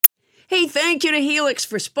Hey, thank you to Helix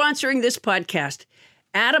for sponsoring this podcast.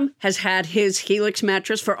 Adam has had his Helix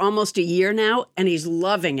mattress for almost a year now, and he's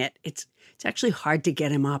loving it. It's actually hard to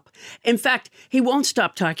get him up. In fact, he won't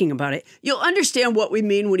stop talking about it. You'll understand what we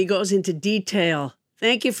mean when he goes into detail.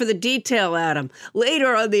 Thank you for the detail, Adam,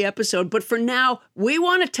 later on the episode. But for now, we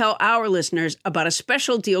want to tell our listeners about a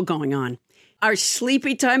special deal going on. Our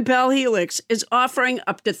Sleepy Time pal Helix is offering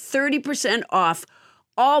up to 30% off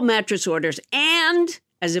all mattress orders and,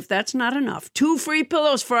 as if that's not enough, 2 free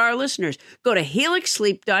pillows for our listeners. Go to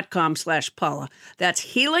helixsleep.com/Paula.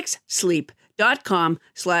 That's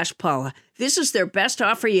helixsleep.com/Paula. This is their best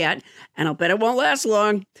offer yet, and I'll bet it won't last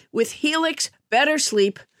long. With Helix, better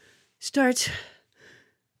sleep starts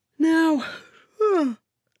now.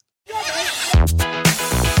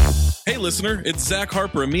 Hey listener, it's Zach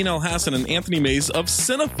Harper, Amin Elhassan, and Anthony Mays of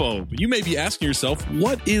Cinephobe. You may be asking yourself,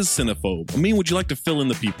 what is Cinephobe? Amin, would you like to fill in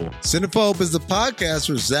the people? Cinephobe is the podcast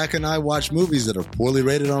where Zach and I watch movies that are poorly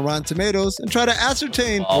rated on Rotten Tomatoes and try to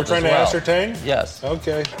ascertain... We're trying to ascertain? Yes.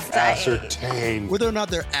 Okay. Ascertain. whether or not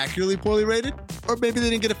they're accurately poorly rated, or maybe they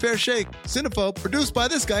didn't get a fair shake. Cinephobe, produced by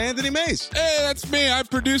this guy, Anthony Mays. Hey, that's me. I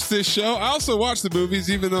produced this show. I also watch the movies,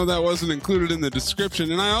 even though that wasn't included in the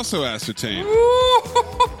description, and I also ascertain.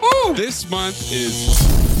 This month is...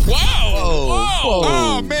 Whoa! Whoa.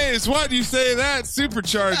 Oh, Maze, why do you say that?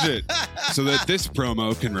 Supercharge it. So that this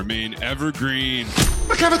promo can remain evergreen.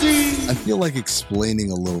 I feel like explaining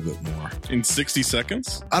a little bit more. In 60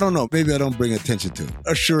 seconds? I don't know. Maybe I don't bring attention to it.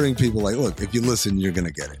 Assuring people like, look, if you listen, you're going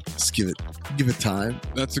to get it. Just give it time.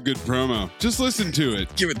 That's a good promo. Just listen to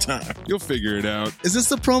it. Give it time. You'll figure it out. Is this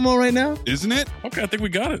the promo right now? Isn't it? Okay, I think we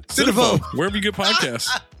got it. Cinephobe. Wherever you get podcasts.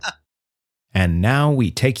 And now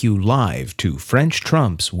we take you live to French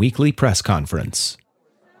Trump's weekly press conference.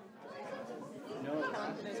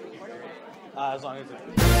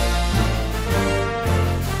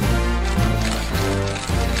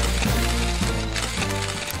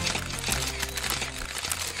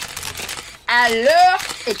 Alors,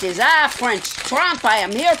 it is I, French Trump. I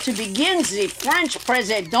am here to begin the French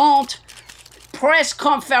President press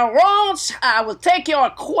conference. I will take your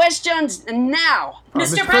questions now.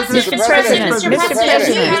 Mr. President, Mr. President, Mr.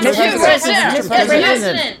 President, Mr.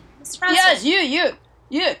 President. Yes, you.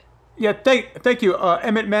 Yeah, thank you.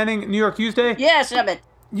 Emmett Manning, New York Tuesday. Yes, Emmett.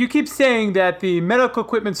 You keep saying that the medical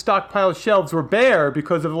equipment stockpile shelves were bare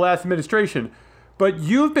because of the last administration, but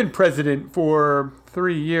you've been president for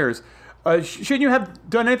 3 years. Shouldn't you have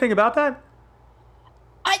done anything about that?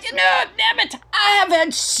 I don't know, Emmett. I have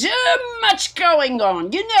had so much going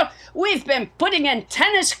on. You know, we've been putting in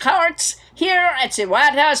tennis courts here at the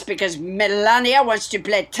White House because Melania wants to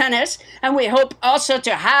play tennis, and we hope also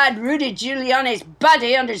to hide Rudy Giuliani's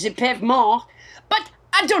body under the pavement. But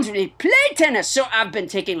I don't really play tennis, so I've been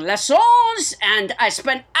taking lessons, and I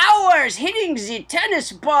spent hours hitting the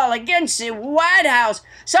tennis ball against the White House.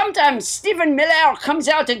 Sometimes Stephen Miller comes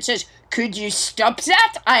out and says, "Could you stop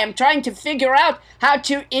that? I am trying to figure out how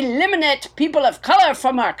to eliminate people of color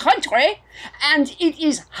from our country, and it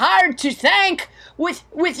is hard to thank with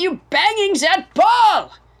you banging that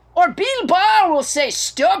ball." Or Bill Barr will say,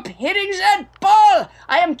 "Stop hitting that ball.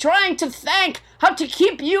 I am trying to think how to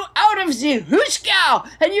keep you out of the hoosegow,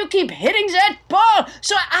 and you keep hitting that ball."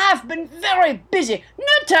 So I have been very busy.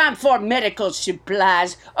 No time for medical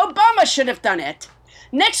supplies. Obama should have done it.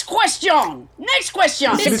 Next question.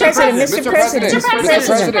 Mr. President, Mr. President,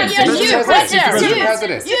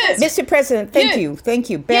 Mr. President, thank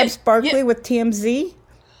you. Babs Barkley with TMZ.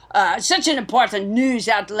 Such an important news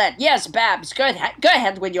outlet. Yes, Babs, go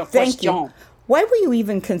ahead with your question. Thank you. Why were you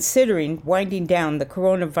even considering winding down the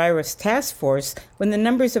coronavirus task force when the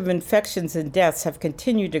numbers of infections and deaths have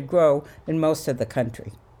continued to grow in most of the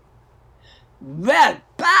country? Well,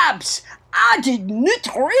 Babs, I did not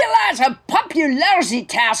realize how popular the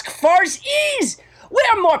task force is. We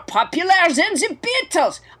are more popular than the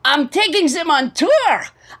Beatles. I'm taking them on tour.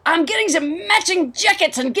 I'm getting them matching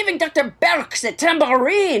jackets and giving Dr. Burke the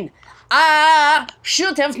tambourine. I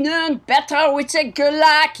should have known better with a girl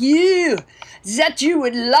like you, that you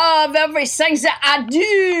would love everything that I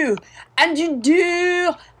do. And you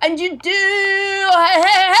do.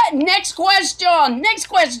 Next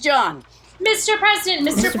question. Mr. President.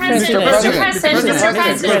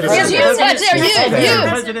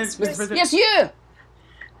 Yes, you.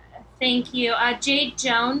 Thank you. Jade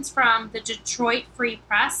Jones from the Detroit Free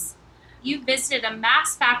Press. You visited a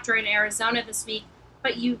mask factory in Arizona this week,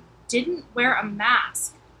 but you didn't wear a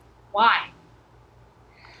mask. Why?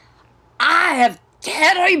 I have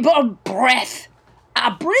terrible breath. I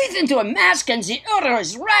breathe into a mask and the odor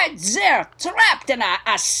is right there, trapped, and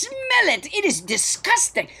I smell it. It is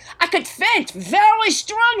disgusting. I could faint very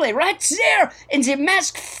strongly right there in the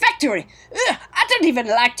mask factory. Ugh, I don't even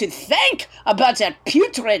like to think about that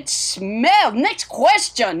putrid smell. Next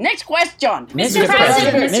question. Mr.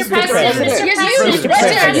 President.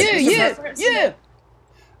 Yes, you.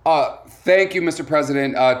 Thank you, Mr.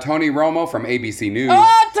 President. Tony Romo from ABC News.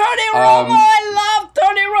 Oh, Tony Romo, I love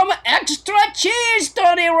Tony Romo. Extra cheese,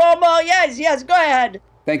 Tony Romo. Yes, go ahead.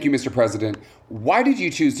 Thank you, Mr. President. Why did you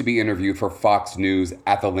choose to be interviewed for Fox News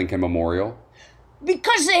at the Lincoln Memorial?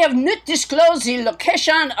 Because they have not disclosed the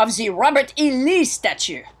location of the Robert E. Lee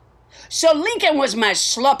statue. So Lincoln was my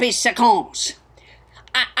sloppy seconds.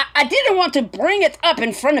 I didn't want to bring it up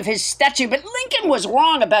in front of his statue, but Lincoln was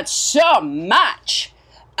wrong about so much.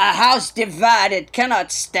 A house divided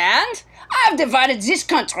cannot stand. I have divided this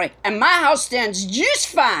country, and my house stands just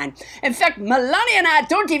fine. In fact, Melania and I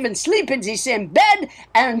don't even sleep in the same bed,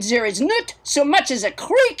 and there is not so much as a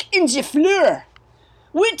creak in the floor.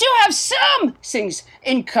 We do have some things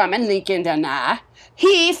in common, Lincoln and I.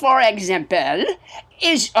 He, for example,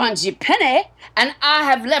 is on the penny, and I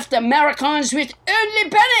have left Americans with only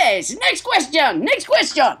pennies. Next question.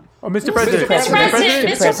 Oh, Mr. President.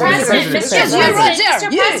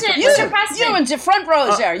 You in the front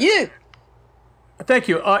row there, you. Thank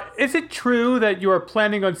you. Is it true that you are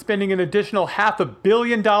planning on spending an additional $500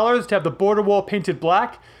 million to have the border wall painted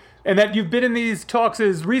black? And that you've been in these talks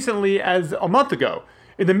as recently as a month ago,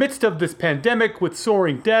 in the midst of this pandemic with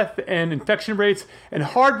soaring death and infection rates and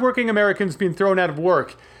hardworking Americans being thrown out of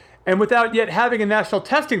work, and without yet having a national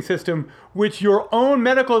testing system, which your own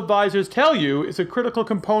medical advisors tell you is a critical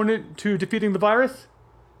component to defeating the virus?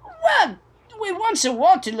 Well, we want the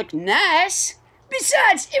wall to look nice.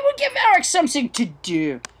 Besides, it will give Eric something to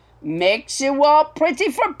do. Make the wall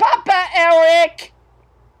pretty for Papa, Eric.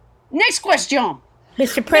 Next question.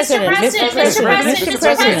 Mr. President.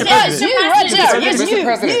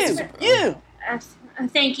 You.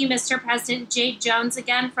 Thank you, Mr. President. Jade Jones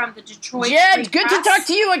again from the Detroit Free Jade, good Press. to talk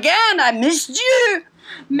to you again. I missed you.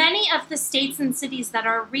 Many of the states and cities that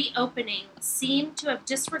are reopening seem to have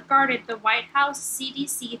disregarded the White House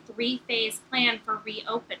CDC 3-phase plan for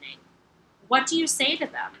reopening. What do you say to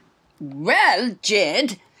them? Well,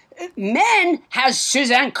 Jade, men has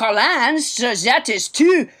Suzanne Collins, so that is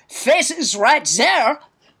 2 faces right there.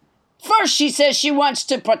 First, she says she wants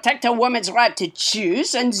to protect a woman's right to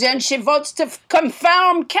choose, and then she votes to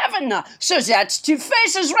confirm Kavanaugh. So that's 2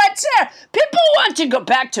 faces right there. People want to go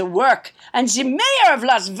back to work, and the mayor of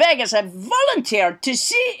Las Vegas has volunteered to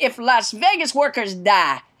see if Las Vegas workers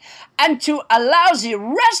die, and to allow the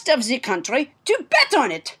rest of the country to bet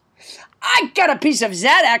on it. I got a piece of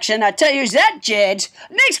that action, I tell you that, Jade.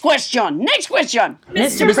 Next question. Mr.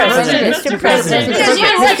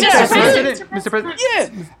 President.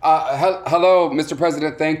 Hello, Mr.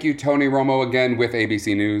 President. Thank you, Tony Romo again with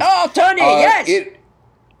ABC News. Oh, Tony, yes.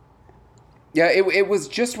 It was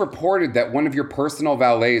just reported that one of your personal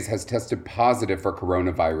valets has tested positive for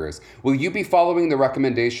coronavirus. Will you be following the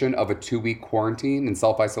recommendation of a 2-week quarantine and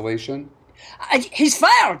self-isolation? He's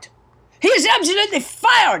fired. He is absolutely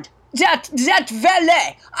fired. That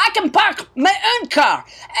valet. I can park my own car.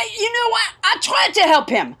 You know what? I tried to help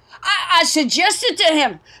him. I suggested to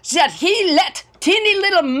him that he let teeny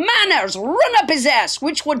little miners run up his ass,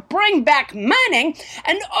 which would bring back mining,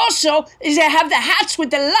 and also they have the hats with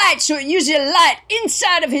the light, so it uses the light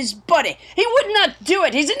inside of his body. He would not do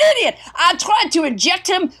it. He's an idiot. I tried to inject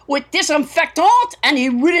him with disinfectant, and he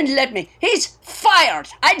wouldn't let me. He's fired.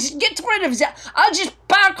 I just get rid of that. I'll just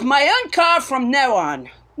park my own car from now on.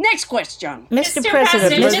 Next question. Mr.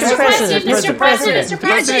 President. Yes,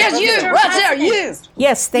 you, right there, you.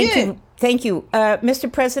 Yes, thank you. Mr.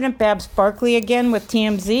 President, Babs Barkley again with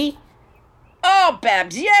TMZ. Oh,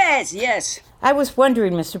 Babs, yes. I was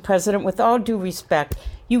wondering, Mr. President, with all due respect,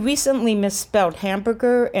 you recently misspelled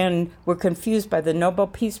hamburger and were confused by the Nobel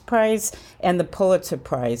Peace Prize and the Pulitzer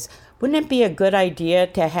Prize. Wouldn't it be a good idea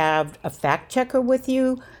to have a fact checker with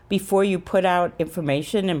you before you put out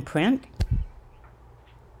information in print?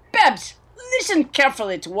 Babs, listen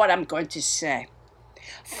carefully to what I'm going to say.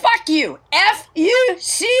 Fuck you.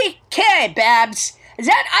 F-U-C-K, Babs.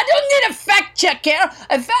 I don't need a fact checker.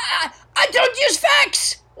 I don't use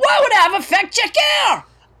facts. Why would I have a fact checker?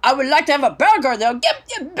 I would like to have a burger, though.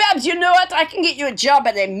 Babs, you know what? I can get you a job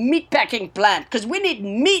at a meatpacking plant, because we need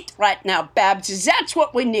meat right now, Babs. That's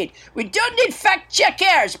what we need. We don't need fact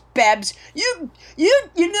checkers, Babs. You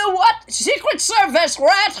know what? Secret Service,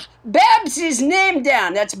 right? Babs is name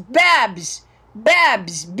down. That's Babs.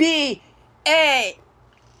 Babs, B-A.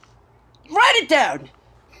 Write it down.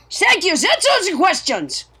 Thank you. That's all the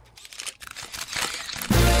questions.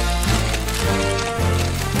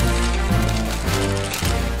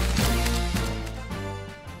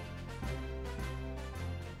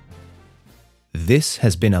 This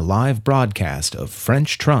has been a live broadcast of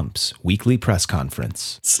French Trump's weekly press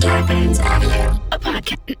conference. Starbane's Audio,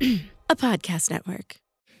 a podcast network.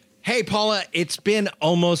 Hey, Paula, it's been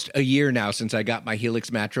almost a year now since I got my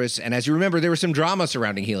Helix mattress. And as you remember, there was some drama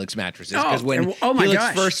surrounding Helix mattresses. Because when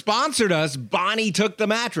Helix first sponsored us, Bonnie took the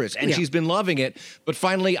mattress and she's been loving it. But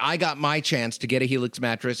finally, I got my chance to get a Helix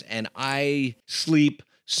mattress and I sleep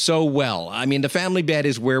so well. I mean, the family bed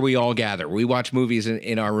is where we all gather. We watch movies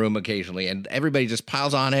in our room occasionally and everybody just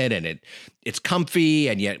piles on it and it's comfy.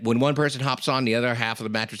 And yet when one person hops on, the other half of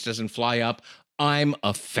the mattress doesn't fly up. I'm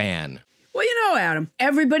a fan. Well, you know, Adam,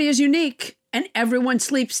 everybody is unique and everyone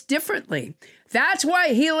sleeps differently. That's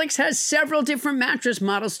why Helix has several different mattress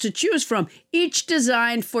models to choose from, each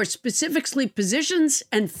designed for specific sleep positions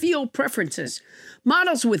and feel preferences.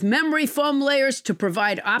 Models with memory foam layers to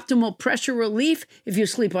provide optimal pressure relief if you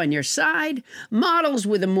sleep on your side. Models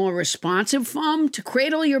with a more responsive foam to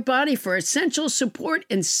cradle your body for essential support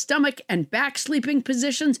in stomach and back sleeping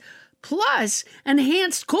positions. Plus,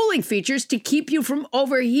 enhanced cooling features to keep you from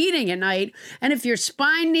overheating at night. And if your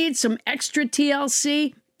spine needs some extra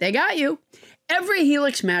TLC, they got you. Every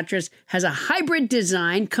Helix mattress has a hybrid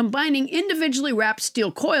design combining individually wrapped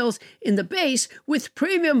steel coils in the base with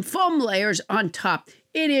premium foam layers on top.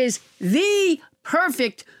 It is the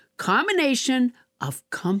perfect combination of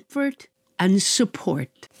comfort and support.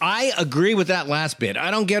 I agree with that last bit. I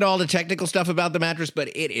don't get all the technical stuff about the mattress, but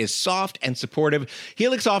it is soft and supportive.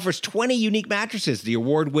 Helix offers 20 unique mattresses, the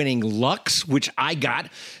award-winning Luxe, which I got,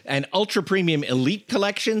 and ultra-premium Elite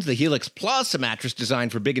collections, the Helix Plus, a mattress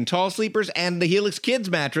designed for big and tall sleepers, and the Helix Kids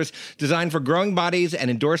mattress, designed for growing bodies and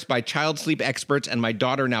endorsed by child sleep experts, and my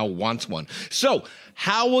daughter now wants one. So,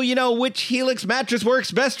 how will you know which Helix mattress works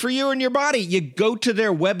best for you and your body? You go to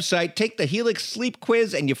their website, take the Helix sleep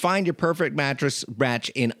quiz, and you find your perfect mattress match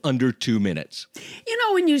in under 2 minutes. You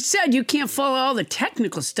know, when you said you can't follow all the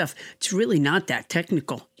technical stuff, it's really not that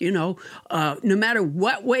technical. You know, no matter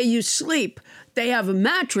what way you sleep, they have a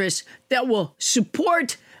mattress that will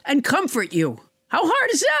support and comfort you. How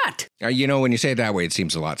hard is that? You know, when you say it that way, it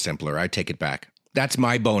seems a lot simpler. I take it back. That's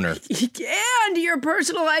my boner. And your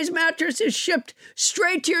personalized mattress is shipped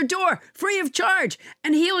straight to your door, free of charge.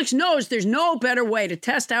 And Helix knows there's no better way to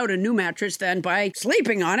test out a new mattress than by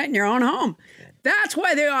sleeping on it in your own home. That's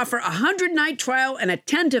why they offer a 100-night trial and a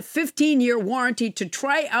 10 to 15-year warranty to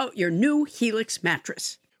try out your new Helix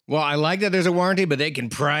mattress. Well, I like that there's a warranty, but they can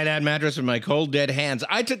pry that mattress with my cold, dead hands.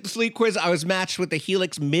 I took the sleep quiz. I was matched with the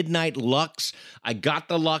Helix Midnight Luxe. I got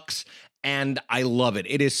the Luxe, and I love it.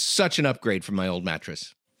 It is such an upgrade from my old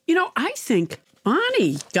mattress. You know, I think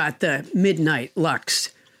Bonnie got the Midnight Luxe.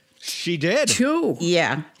 She did. Too.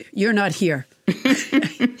 Yeah. You're not here.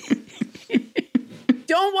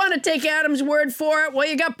 Don't want to take Adam's word for it? Well,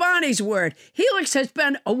 you got Bonnie's word. Helix has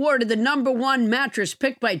been awarded the #1 mattress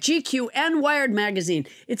picked by GQ and Wired magazine.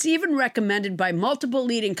 It's even recommended by multiple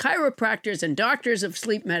leading chiropractors and doctors of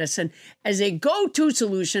sleep medicine as a go-to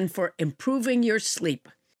solution for improving your sleep.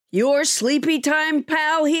 Your sleepy time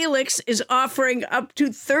pal Helix is offering up to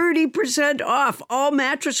 30% off all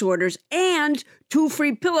mattress orders and 2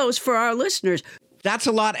 free pillows for our listeners. That's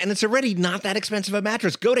a lot, and it's already not that expensive a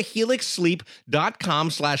mattress. Go to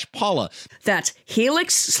helixsleep.com/Paula. That's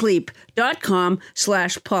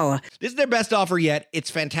helixsleep.com/Paula. This is their best offer yet.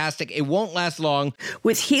 It's fantastic. It won't last long.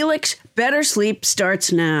 With Helix, better sleep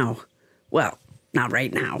starts now. Well, not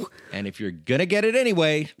right now. And if you're going to get it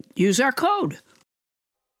anyway, use our code.